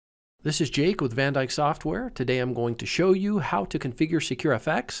This is Jake with Van Dyke Software. Today I'm going to show you how to configure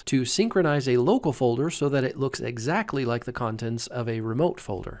SecureFX to synchronize a local folder so that it looks exactly like the contents of a remote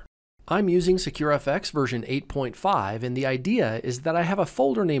folder. I'm using SecureFX version 8.5, and the idea is that I have a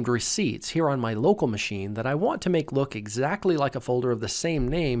folder named Receipts here on my local machine that I want to make look exactly like a folder of the same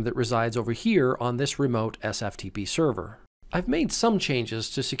name that resides over here on this remote SFTP server. I've made some changes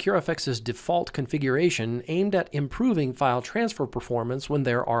to SecureFX's default configuration aimed at improving file transfer performance when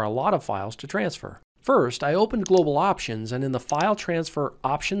there are a lot of files to transfer. First, I opened Global Options, and in the File Transfer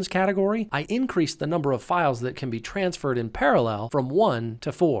Options category, I increased the number of files that can be transferred in parallel from 1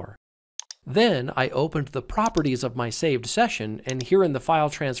 to 4. Then, I opened the properties of my saved session, and here in the File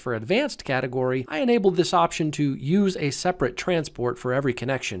Transfer Advanced category, I enabled this option to use a separate transport for every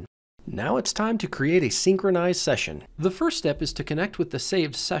connection. Now it's time to create a synchronized session. The first step is to connect with the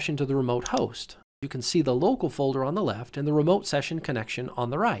saved session to the remote host. You can see the local folder on the left and the remote session connection on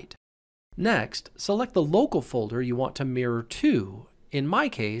the right. Next, select the local folder you want to mirror to. In my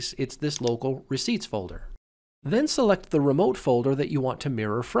case, it's this local receipts folder. Then select the remote folder that you want to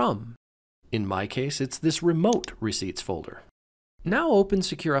mirror from. In my case, it's this remote receipts folder. Now open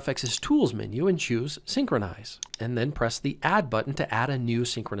SecureFX's Tools menu and choose Synchronize, and then press the Add button to add a new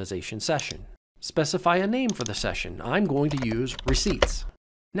synchronization session. Specify a name for the session. I'm going to use Receipts.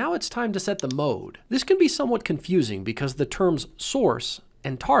 Now it's time to set the mode. This can be somewhat confusing because the terms source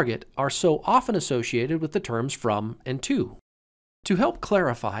and target are so often associated with the terms from and to. To help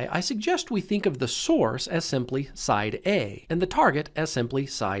clarify, I suggest we think of the source as simply side A and the target as simply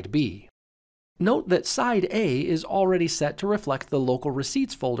side B. Note that side A is already set to reflect the local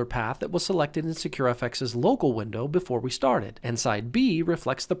receipts folder path that was selected in SecureFX's local window before we started, and side B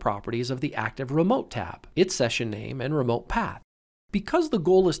reflects the properties of the active remote tab, its session name and remote path. Because the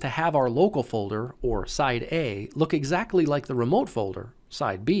goal is to have our local folder, or side A, look exactly like the remote folder,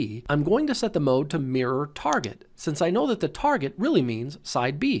 side B, I'm going to set the mode to mirror target, since I know that the target really means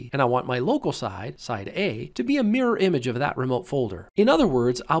side B, and I want my local side, side A, to be a mirror image of that remote folder. In other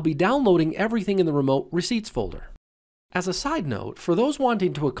words, I'll be downloading everything in the remote receipts folder. As a side note, for those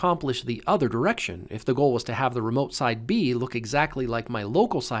wanting to accomplish the other direction, if the goal was to have the remote side B look exactly like my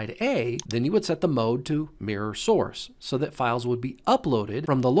local side A, then you would set the mode to mirror source, so that files would be uploaded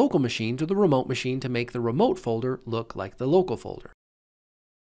from the local machine to the remote machine to make the remote folder look like the local folder.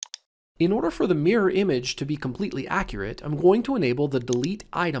 In order for the mirror image to be completely accurate, I'm going to enable the Delete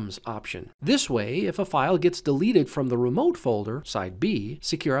Items option. This way, if a file gets deleted from the remote folder, side B,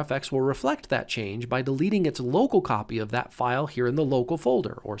 SecureFX will reflect that change by deleting its local copy of that file here in the local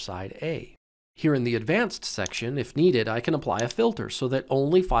folder, or side A. Here in the Advanced section, if needed, I can apply a filter so that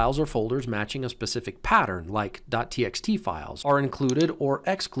only files or folders matching a specific pattern, like .txt files, are included or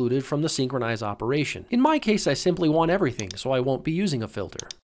excluded from the synchronize operation. In my case, I simply want everything, so I won't be using a filter.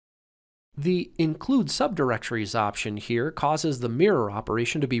 The Include Subdirectories option here causes the mirror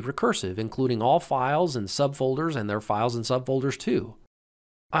operation to be recursive, including all files and subfolders and their files and subfolders too.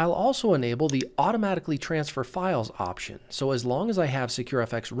 I'll also enable the Automatically Transfer Files option, so as long as I have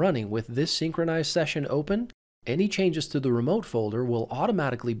SecureFX running with this synchronized session open, any changes to the remote folder will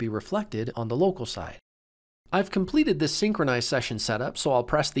automatically be reflected on the local side. I've completed this synchronized session setup, so I'll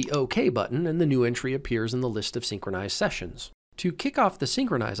press the OK button and the new entry appears in the list of synchronized sessions. To kick off the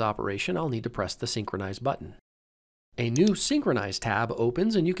Synchronize operation, I'll need to press the Synchronize button. A new Synchronize tab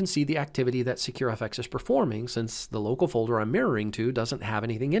opens and you can see the activity that SecureFX is performing since the local folder I'm mirroring to doesn't have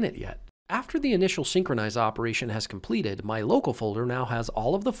anything in it yet. After the initial Synchronize operation has completed, my local folder now has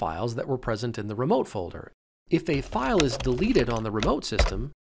all of the files that were present in the remote folder. If a file is deleted on the remote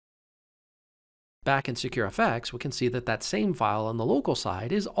system, back in SecureFX, we can see that that same file on the local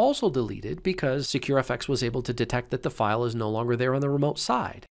side is also deleted because SecureFX was able to detect that the file is no longer there on the remote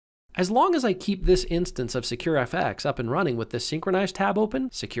side. As long as I keep this instance of SecureFX up and running with this Synchronize tab open,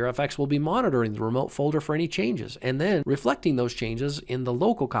 SecureFX will be monitoring the remote folder for any changes and then reflecting those changes in the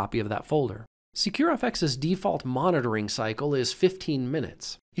local copy of that folder. SecureFX's default monitoring cycle is 15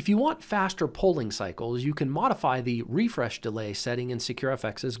 minutes. If you want faster polling cycles, you can modify the refresh delay setting in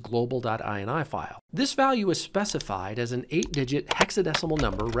SecureFX's global.ini file. This value is specified as an 8-digit hexadecimal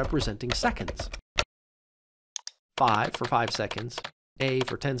number representing seconds. 5 for 5 seconds, A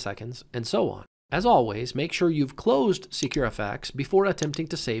for 10 seconds, and so on. As always, make sure you've closed SecureFX before attempting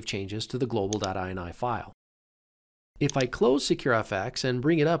to save changes to the global.ini file. If I close SecureFX and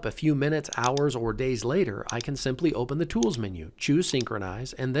bring it up a few minutes, hours, or days later, I can simply open the Tools menu, choose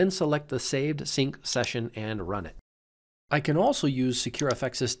Synchronize, and then select the saved sync session and run it. I can also use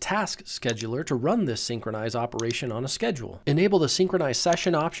SecureFX's Task Scheduler to run this Synchronize operation on a schedule. Enable the Synchronize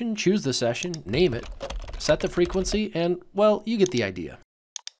Session option, choose the session, name it, set the frequency, and, well, you get the idea.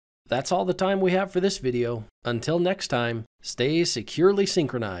 That's all the time we have for this video. Until next time, stay securely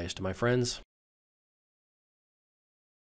synchronized, my friends.